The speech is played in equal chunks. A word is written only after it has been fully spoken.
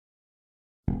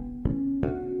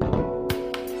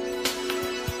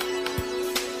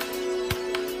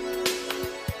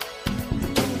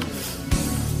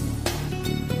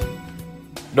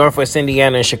Northwest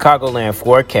Indiana and Chicagoland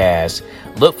forecast.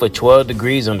 Look for 12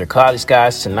 degrees under cloudy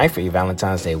skies tonight for your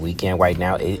Valentine's Day weekend. Right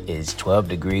now, it is 12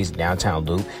 degrees in downtown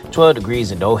Loop, 12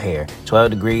 degrees in O'Hare,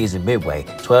 12 degrees in Midway,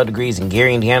 12 degrees in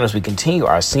Gary, Indiana. As we continue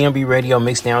our CMB Radio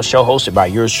Mixdown show hosted by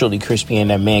yours truly, Crispy, and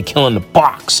that man killing the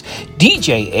box,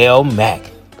 DJ L. Mac.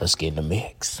 Let's get in the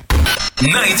mix.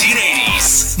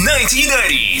 1980s,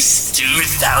 1990s,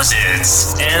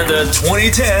 2000s, and the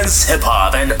 2010s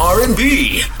hip-hop and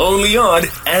R&B, only on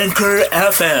Anchor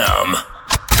FM.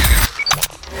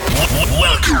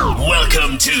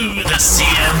 Welcome to the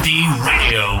CMB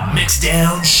Radio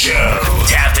Mixdown Show.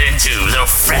 Tap into the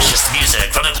freshest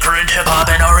music from the current hip-hop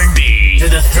and R&B to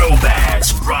the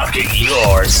throwbacks rocking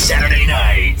your Saturday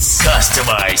nights.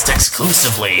 Customized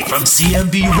exclusively from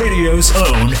CMB Radio's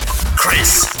own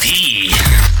Chris P.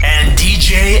 and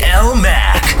DJ L.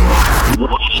 Mac.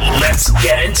 Let's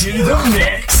get into the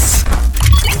mix.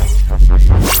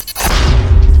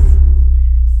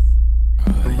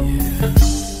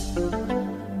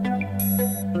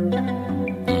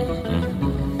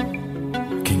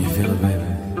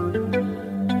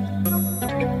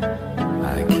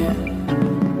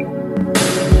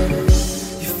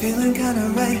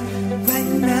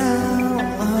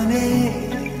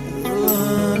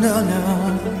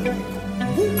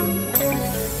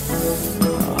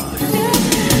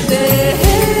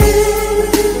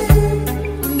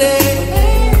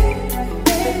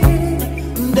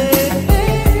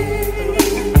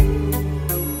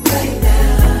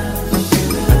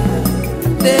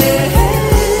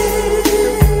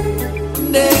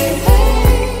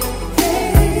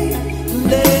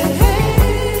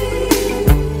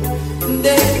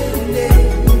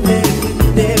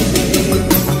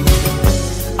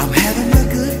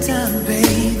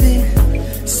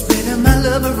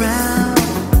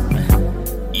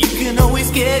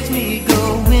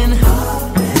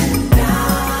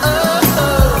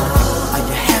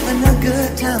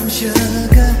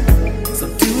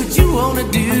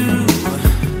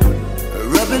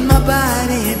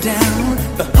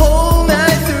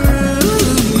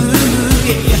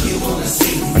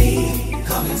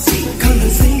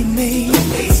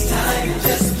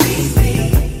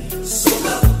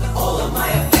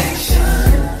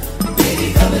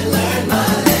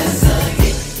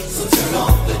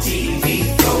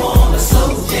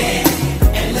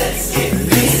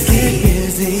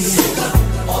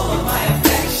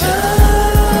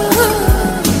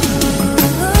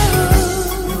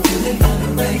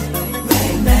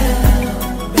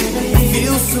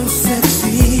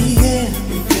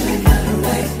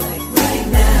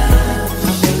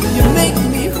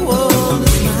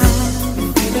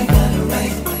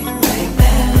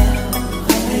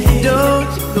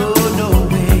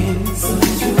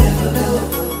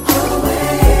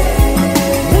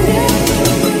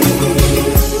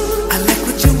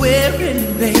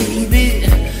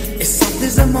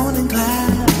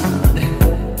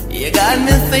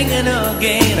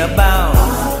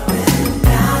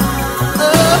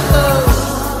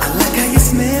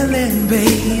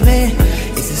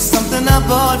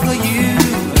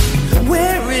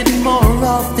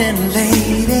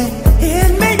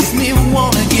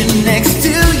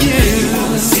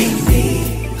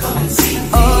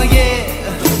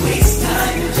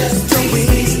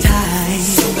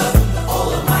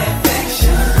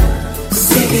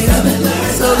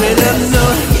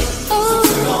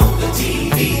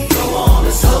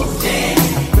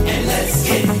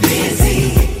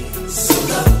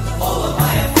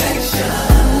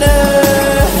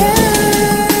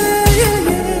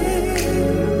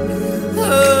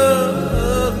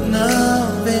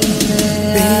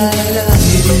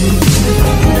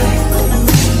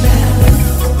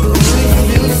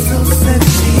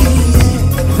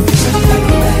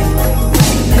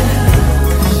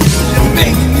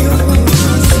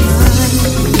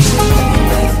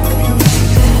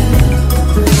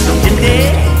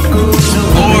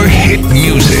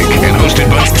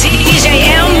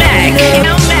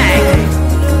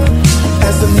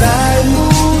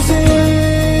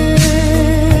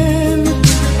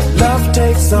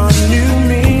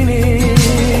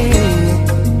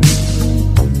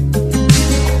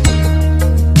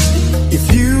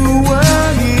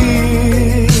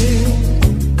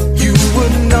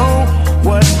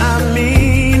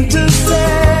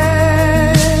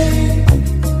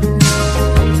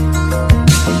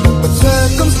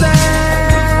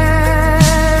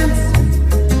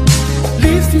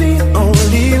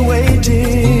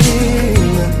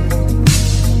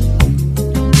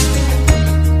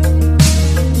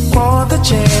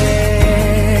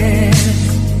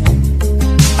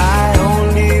 I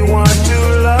only want to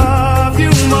love you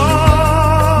more.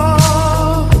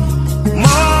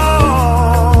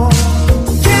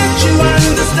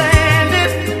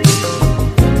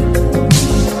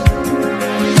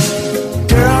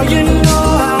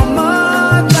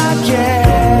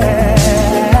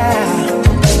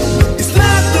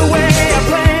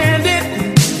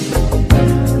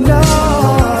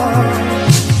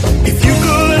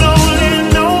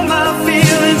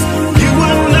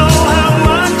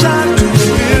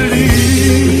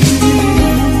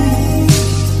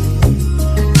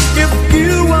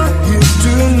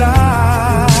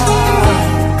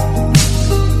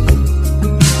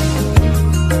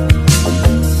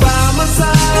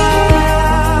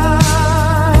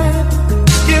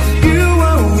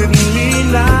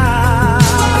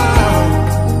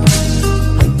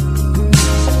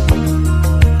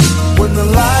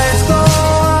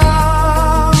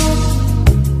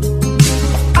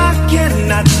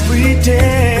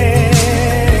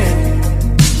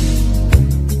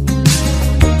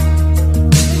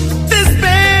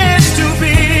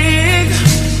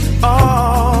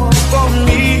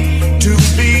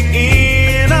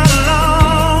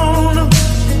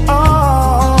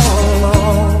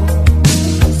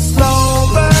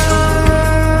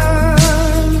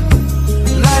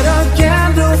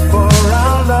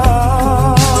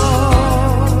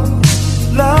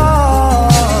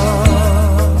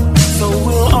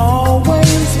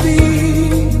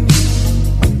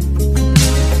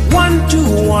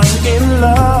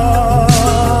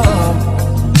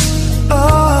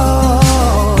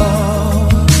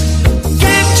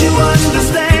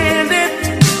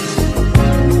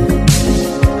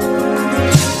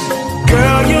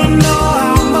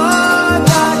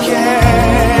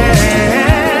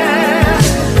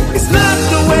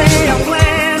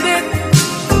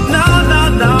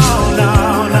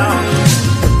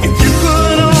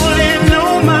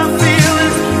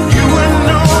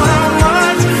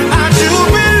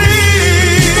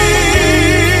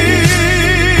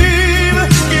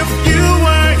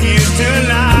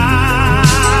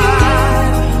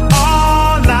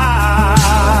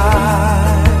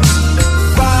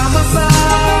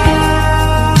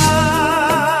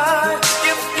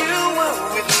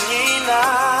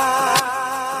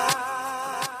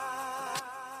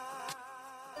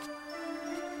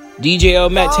 DJ L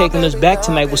Mac taking us back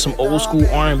tonight with some old school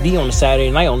R&B on a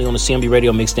Saturday night, only on the CMB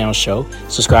Radio Mixdown Show.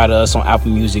 Subscribe to us on Apple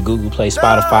Music, Google Play,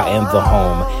 Spotify, and the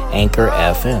home, Anchor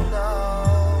FM.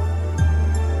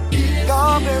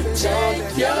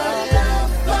 Take your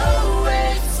love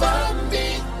away from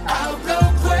me. I'll go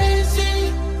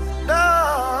crazy.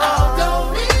 I'll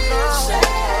go insane.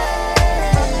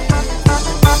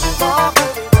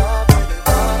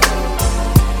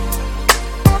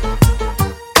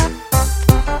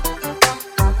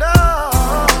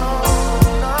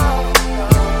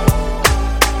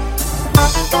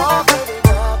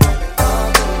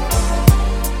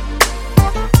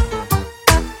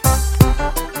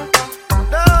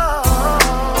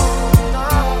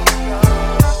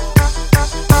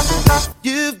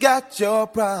 You've got your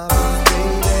problems,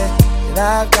 baby, and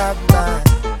I've got mine.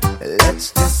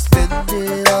 Let's just spend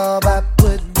it all by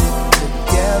putting it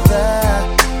together.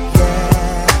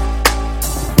 Yeah.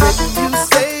 When you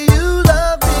say you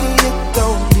love me, it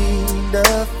don't mean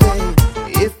nothing.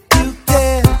 If you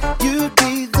care, you'd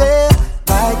be there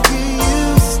like you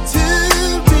used to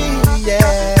be.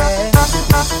 Yeah.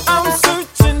 I'm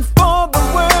searching for the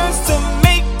words to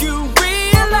make you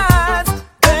realize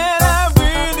that I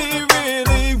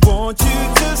really want you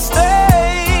to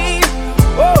stay.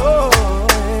 Oh,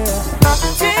 yeah.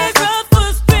 Tears of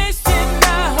frustration I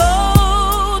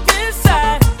hold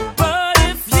inside, but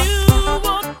if you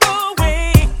walk away,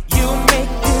 you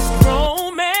make this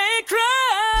grown man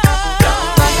cry.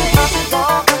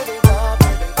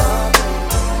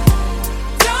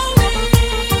 Don't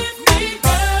leave me,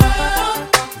 girl.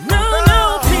 No,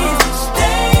 please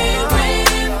stay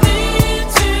with me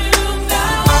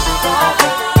tonight.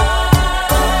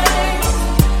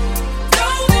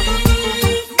 Don't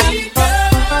leave me,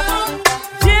 girl.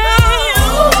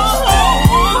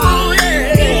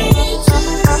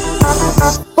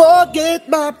 Forget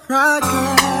my pride,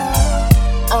 girl.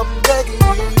 I'm begging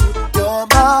you. You're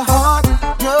my heart,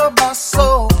 you're my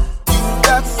soul. You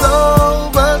got so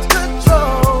much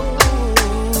control.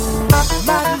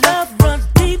 My love runs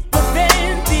deeper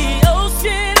than the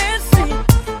ocean and sea.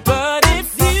 But if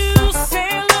you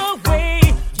sail away,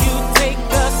 you take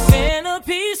the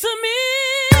centerpiece of me.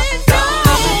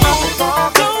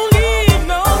 Don't leave,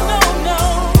 no.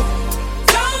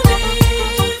 Don't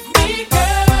leave me,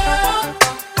 girl.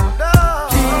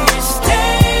 Please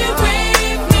stay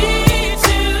with me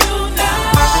tonight.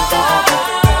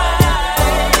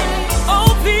 Oh,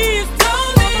 please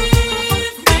don't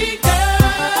leave me,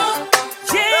 girl.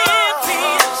 Yeah,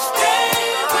 please stay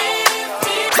with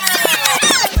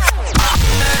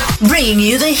me. Bringing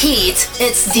you the heat,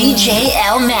 it's DJ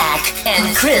L Mac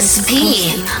and Chris P.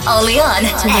 Only on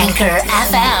Anchor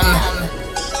FM.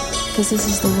 Cause this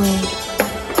is the way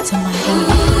to my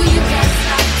heart.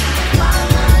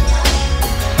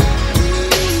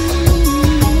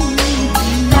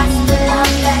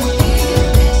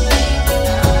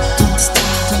 Don't stop.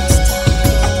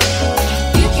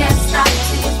 You can't stop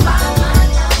till you find my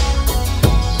love.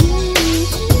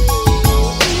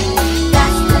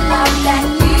 That's the love that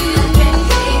you can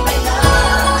keep it up.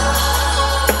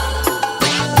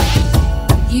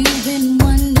 You've been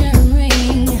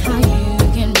wondering how you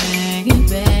can make it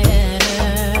better.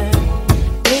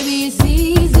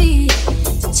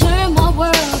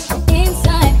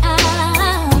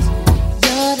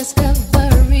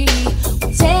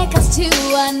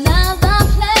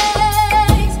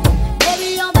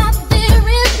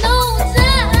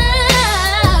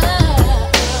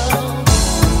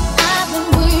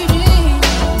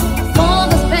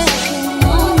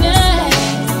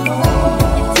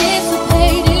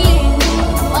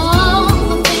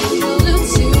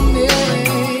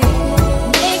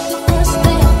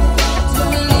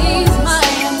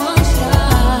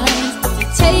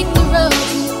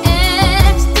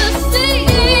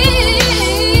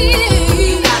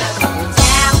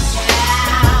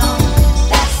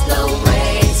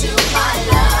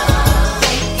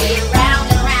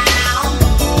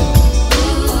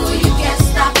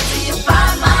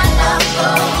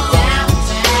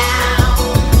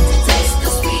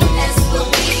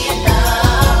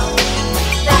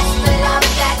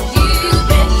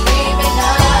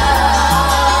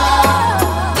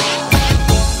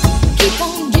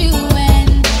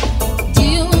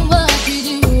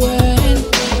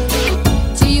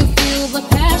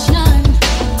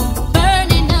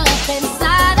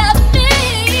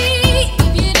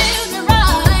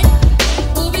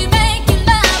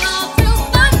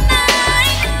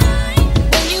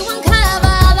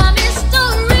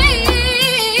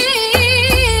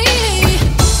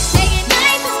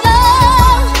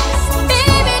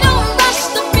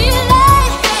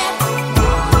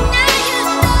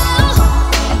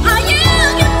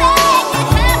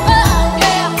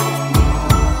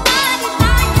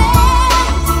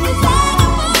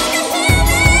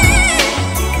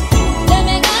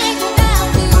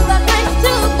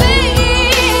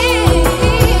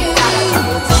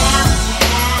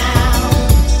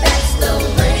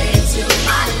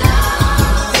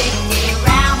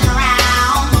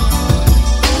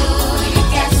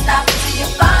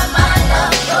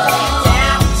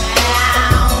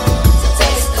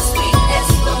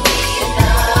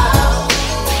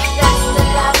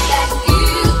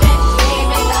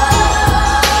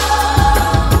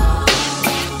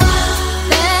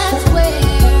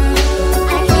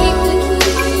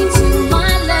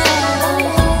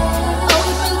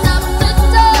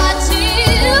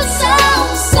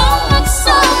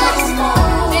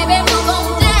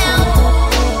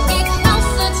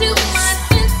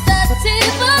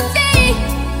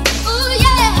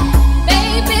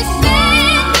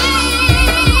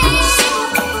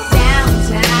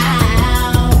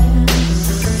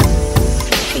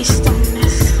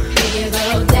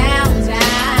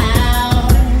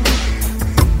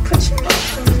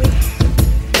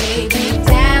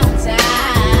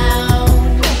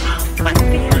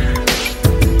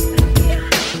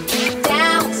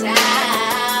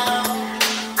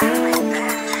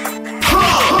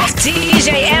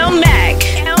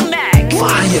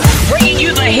 bringing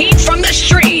you the heat from the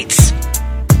streets.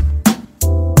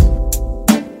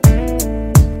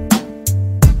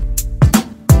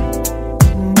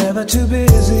 Never too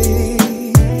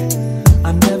busy.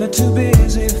 I'm never too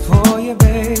busy for you,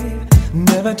 babe.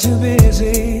 Never too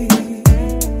busy.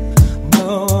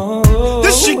 No.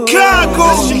 The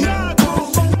Chicago.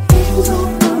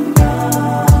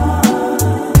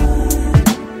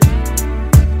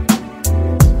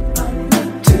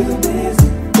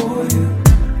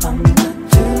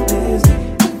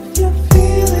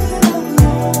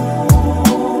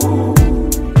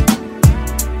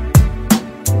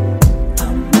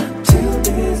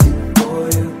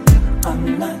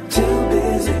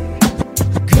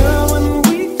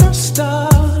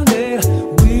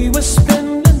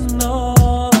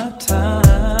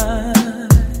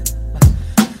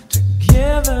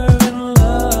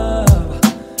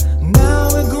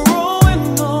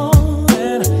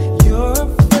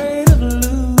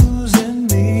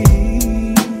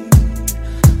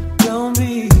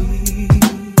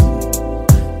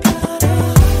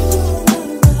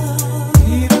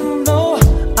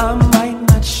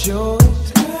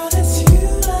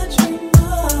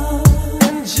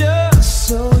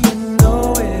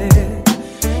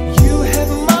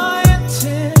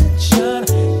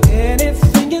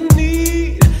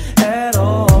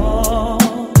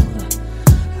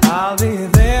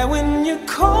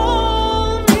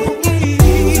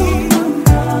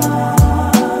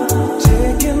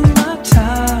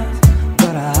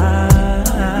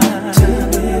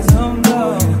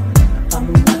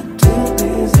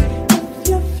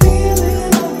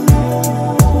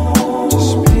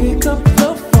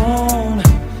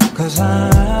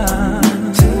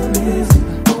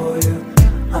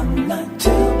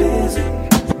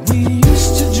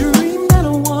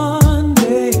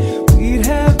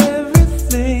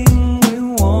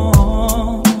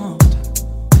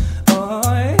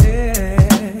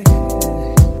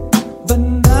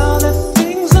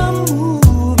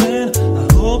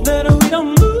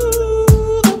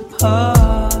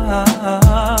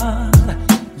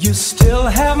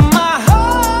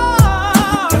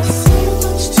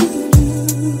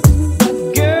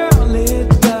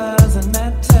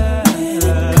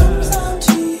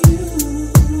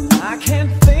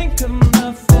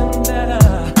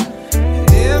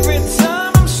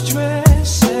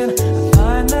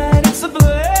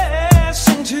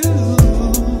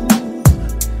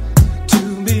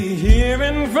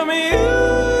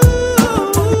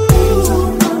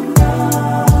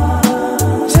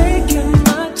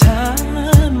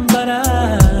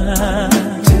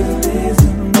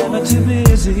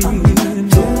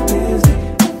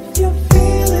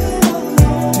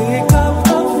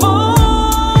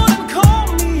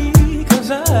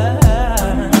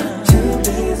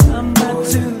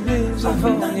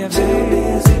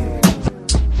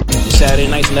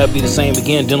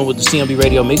 Again, dealing with the CMB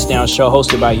Radio Mixdown show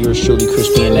hosted by yours truly,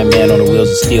 Crispy and that man on the wheels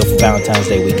of steel for Valentine's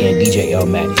Day weekend, DJ L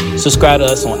Mac. Subscribe to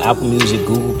us on Apple Music,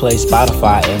 Google Play,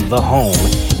 Spotify, and the home,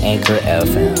 Anchor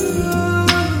FM.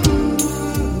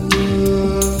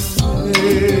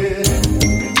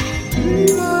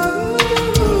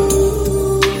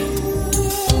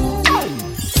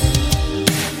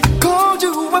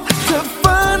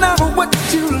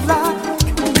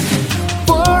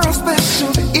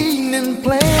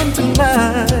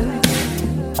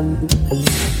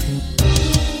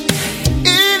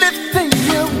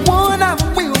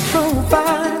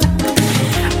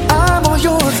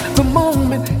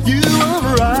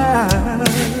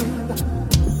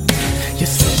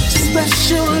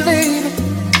 Special lady,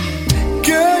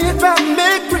 girl, you drive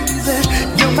me crazy.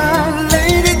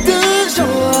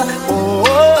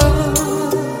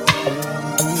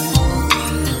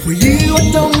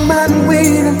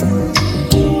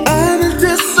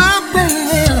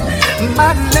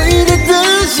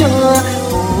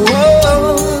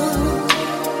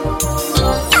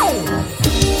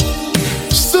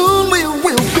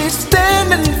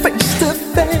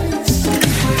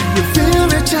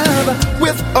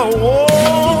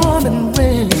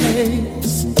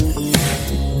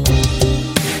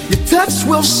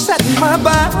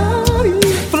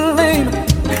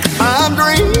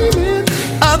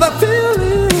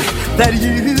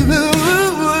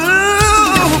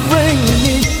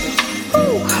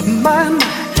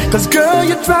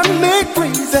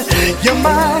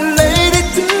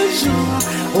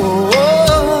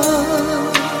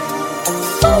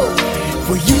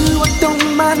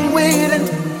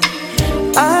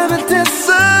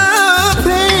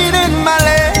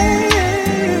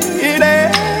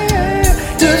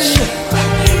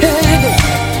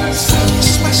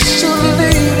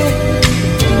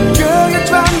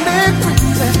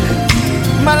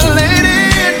 my lady,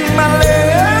 my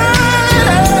lady,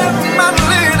 my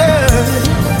lady.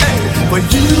 Hey, for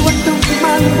you I don't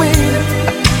mind waiting.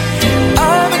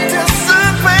 I'm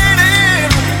anticipating.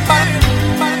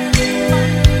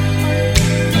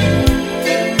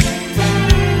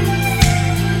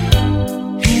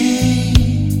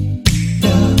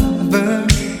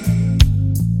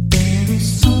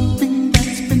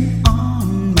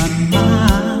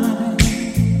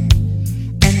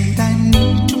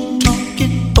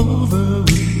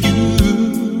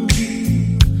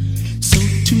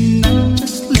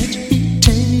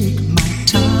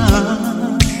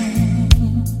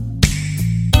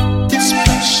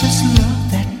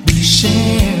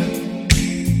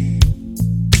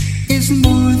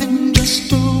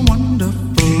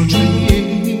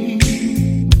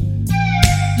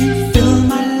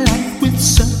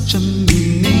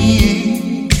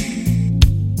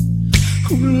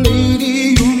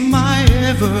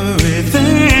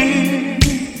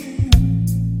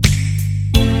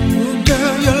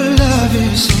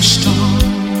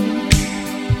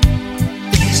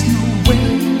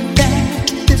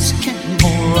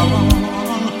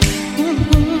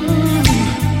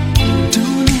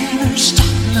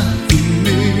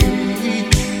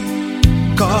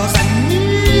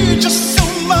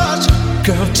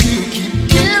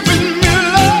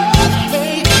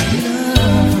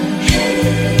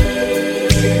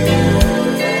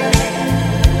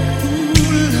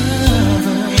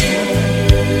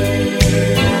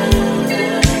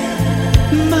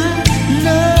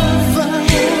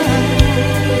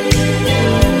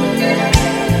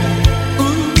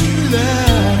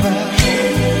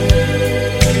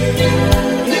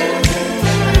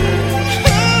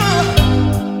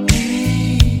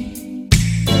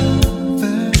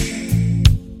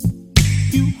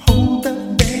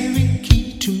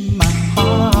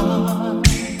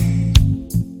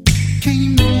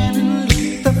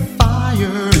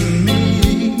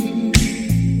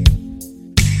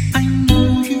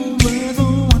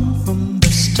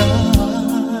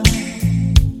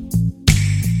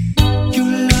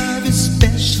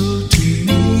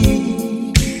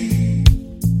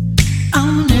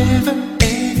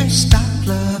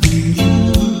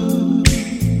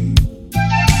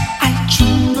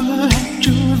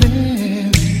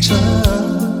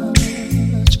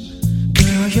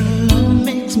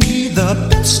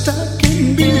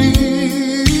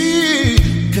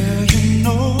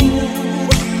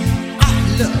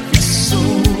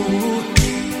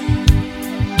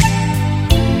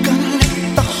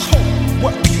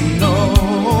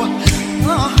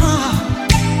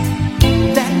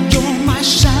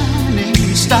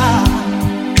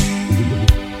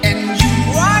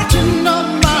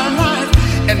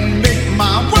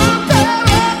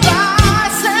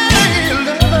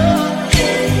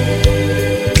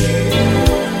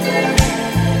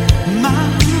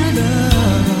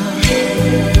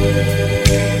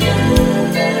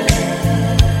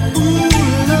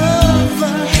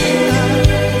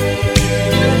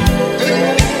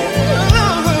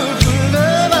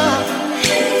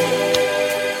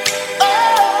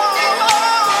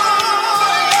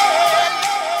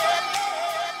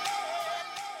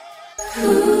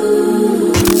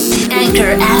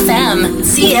 Anchor FM,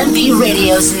 CMB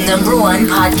Radio's #1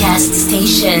 podcast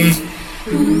station.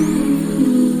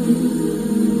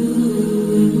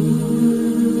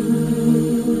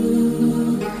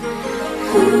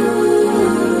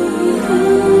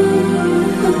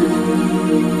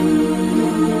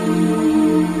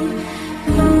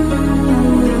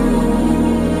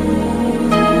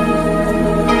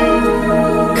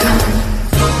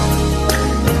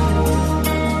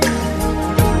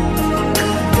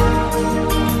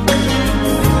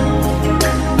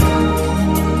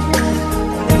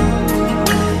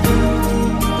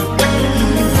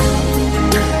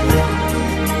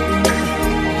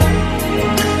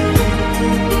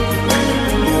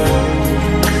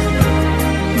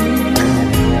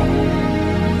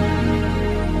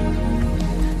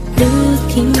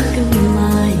 Looking through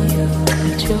my old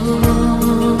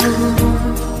drawer,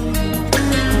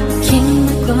 came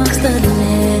across the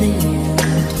letter you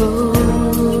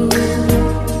wrote.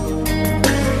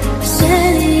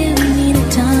 Said you need a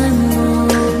time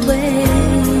away.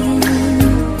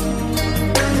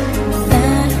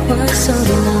 That was so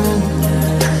long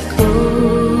ago.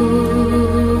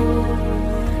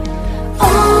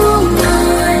 All my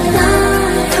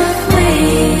life I've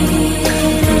waited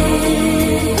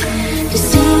to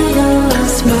see your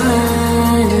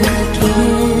smile again.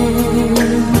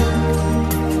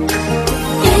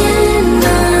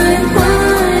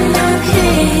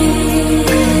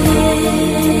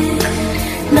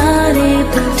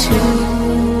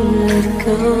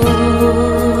 go.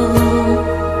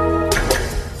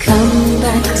 Come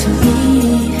back to me,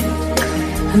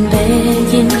 I'm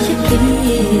begging you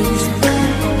please.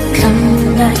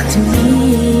 Come back to me,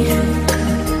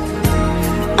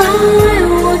 I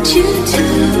want you to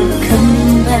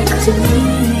come back to me.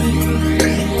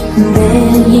 I'm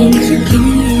begging you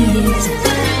please,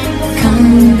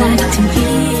 come back to me.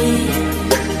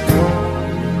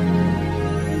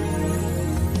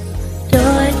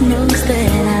 Lord knows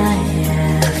that I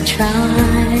have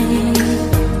tried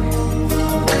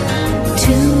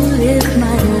to live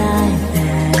my life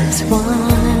as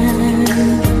one.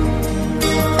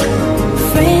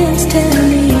 Friends tell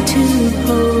me to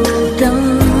hold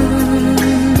on.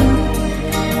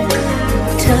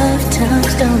 Tough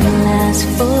times don't last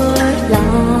for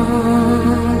long.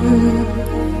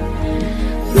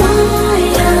 My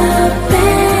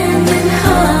abandoned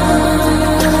heart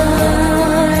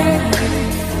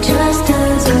just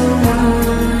doesn't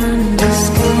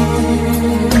understand.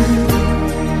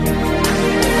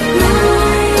 My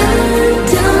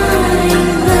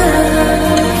undying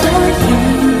love for you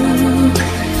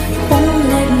won't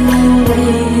let me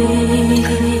wait.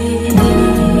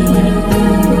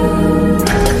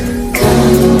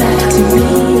 Come back to me,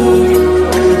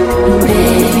 I'm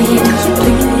begging you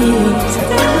please.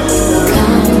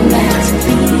 Come back to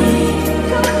me,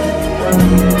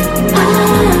 I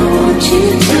want you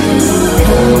to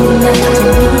come back to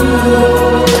me.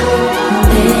 I'm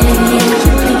begging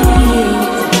you please.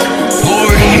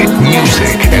 More hit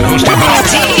music and hosted by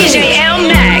DJ L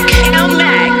Mac. L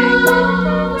Mac.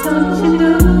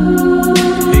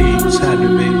 Hey, what's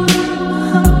happening, baby?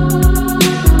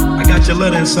 I got your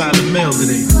letter inside the mail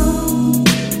today.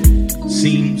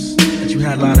 Seems that you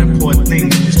had a lot of important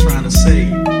things you was trying to say.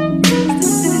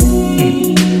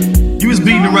 You was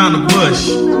beating around the bush,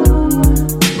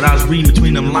 but I was reading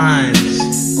between them lines,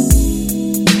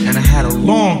 and I had a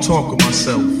long talk with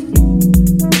myself.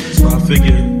 So I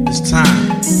figured it's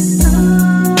time.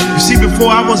 You see, before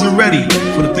I wasn't ready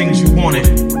for the things you wanted.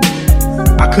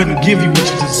 I couldn't give you what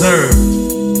you deserved.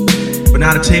 But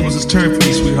now the tables is turned for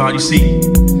me, sweetheart. You see,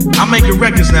 I'm making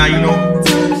records now, you know,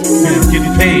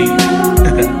 getting paid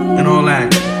and all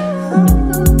that.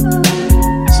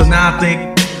 So now I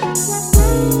think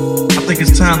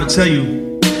it's time to tell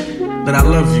you that I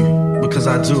love you, because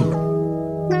I do.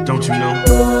 Don't you know?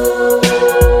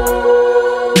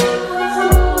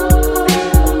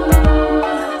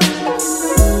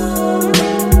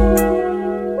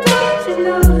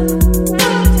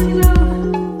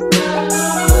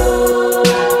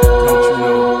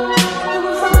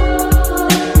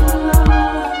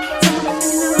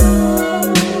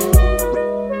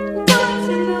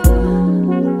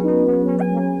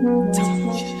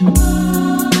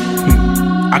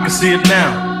 See it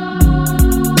now.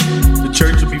 The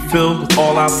church will be filled with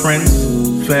all our friends,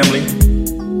 family.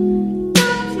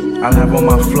 I'll have on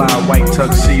my fly white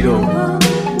tuxedo,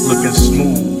 looking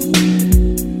smooth.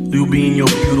 You'll be in your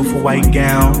beautiful white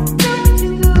gown.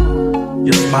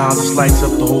 Your smile just lights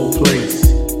up the whole place.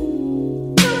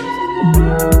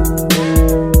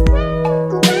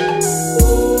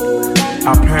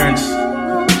 Our parents,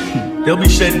 they'll be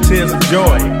shedding tears of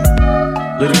joy.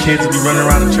 Little kids will be running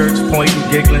around the church, pointing,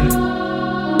 giggling.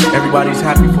 Everybody's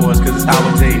happy for us because it's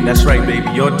our day. That's right, baby,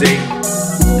 your day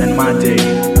and my day.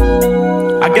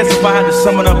 I guess if I had to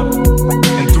sum it up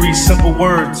in 3 simple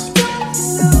words,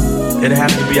 it'd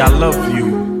have to be I love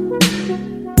you,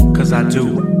 because I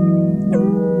do.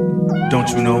 Don't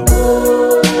you know?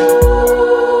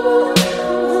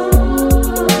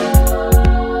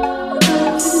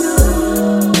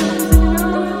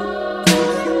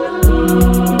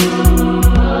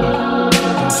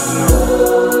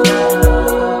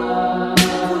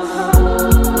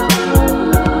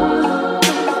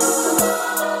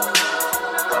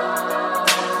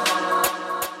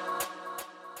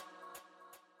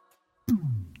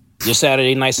 Your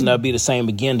Saturday nights will never be the same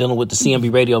again, dealing with the CMB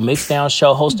Radio Mixdown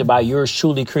show, hosted by yours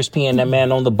truly, Chris P. and that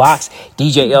man on the box,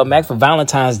 DJ L Mac, for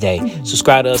Valentine's Day.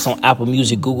 Subscribe to us on Apple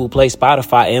Music, Google Play,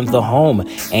 Spotify, and the home,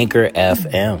 Anchor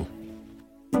FM.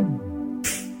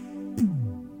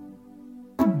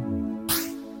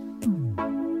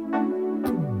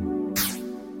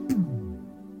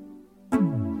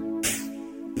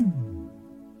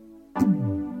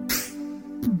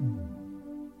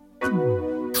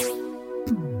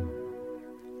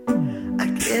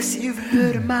 Guess you've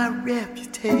heard of my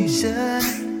reputation.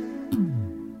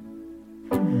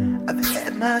 I've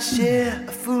had my share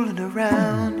of fooling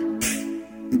around,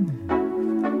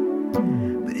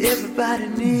 but everybody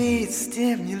needs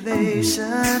stimulation,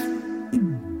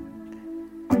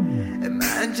 and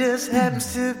mine just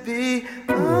happens to be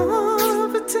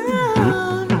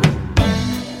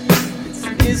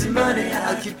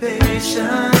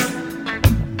stimulation,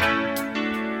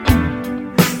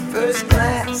 first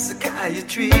class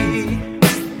psychiatry.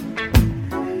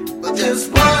 But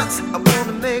just once I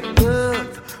wanna make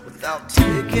love without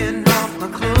taking off my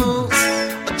clothes.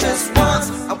 Or just once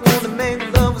I wanna make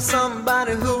love with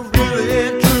somebody who really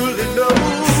and truly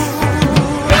knows.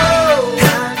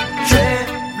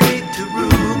 Contrary to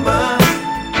rumor,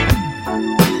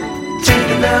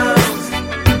 Jada loves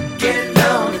getting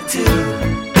lonely too.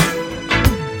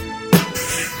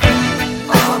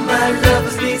 All my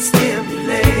lovers need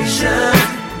stimulation,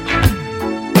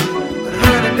 but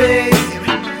honey babe,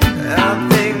 I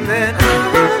think that I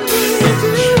need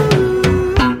you.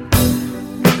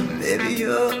 Maybe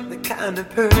you're the kind of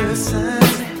person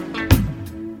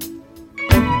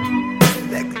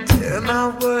that could turn my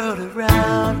world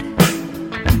around.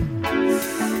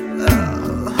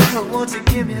 Oh, won't you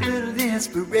give me a little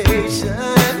inspiration?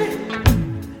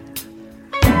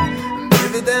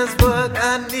 Maybe that's what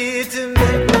I need to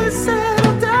make me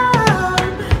settle down.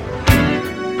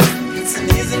 It's an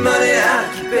easy money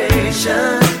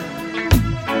occupation,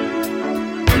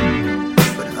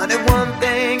 but honey, one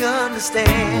thing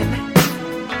understand,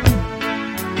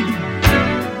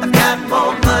 I've got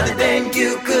more money than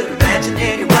you could imagine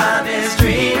in your wildest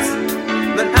dreams.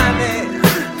 But I mean,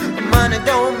 money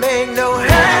don't make no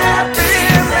happiness.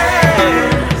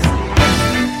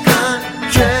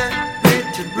 Contrary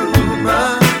to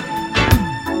rumor,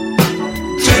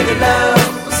 Jada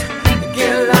loves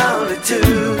get lonely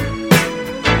too.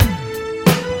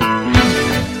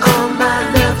 All my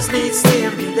lovers need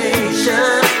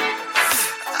stimulation.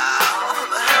 Oh,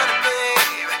 but honey,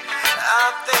 babe, I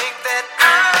think that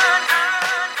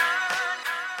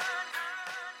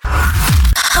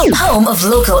Home of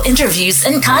local interviews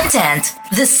and content.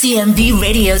 The CMB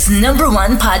Radio's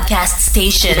 #1 podcast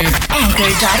station,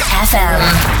 Anchor.fm.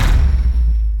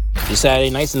 This Saturday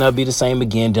night's not be the same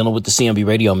again, dealing with the CMB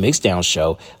Radio Mixdown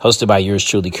show, hosted by yours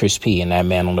truly, Chris P, and that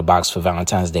man on the box for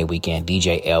Valentine's Day weekend,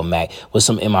 DJ L Mac, with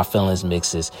some In My Feelings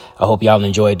mixes. I hope y'all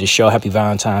enjoyed the show. Happy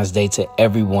Valentine's Day to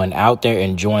everyone out there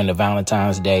enjoying the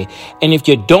Valentine's Day. And if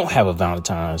you don't have a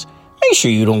Valentine's, make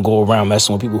sure you don't go around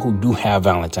messing with people who do have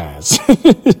Valentines.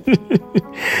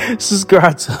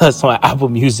 Subscribe to us on Apple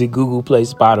Music, Google Play,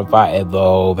 Spotify, and the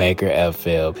whole Anchor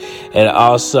FM. And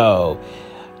also,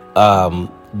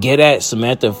 get at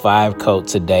Samantha 5 Coat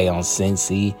today on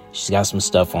Cincy. She's got some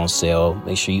stuff on sale.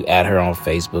 Make sure you add her on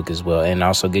Facebook as well. And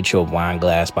also get you a wine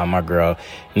glass by my girl,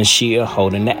 Nashia,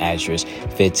 holding the actress,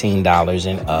 $15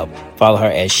 and up. Follow her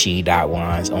at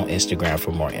she.wines on Instagram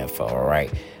for more info, all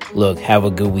right? Look, have a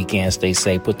good weekend. Stay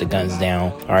safe. Put the guns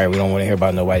down. All right, we don't want to hear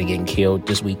about nobody getting killed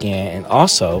this weekend. And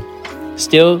also,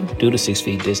 still do the 6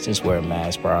 feet distance, wear a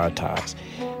mask, prioritize.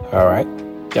 All right,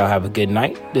 y'all have a good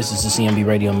night. This is the CMB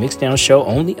Radio Mixdown show,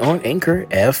 only on Anchor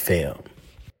FM.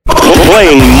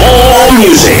 Playing more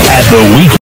music at the weekend.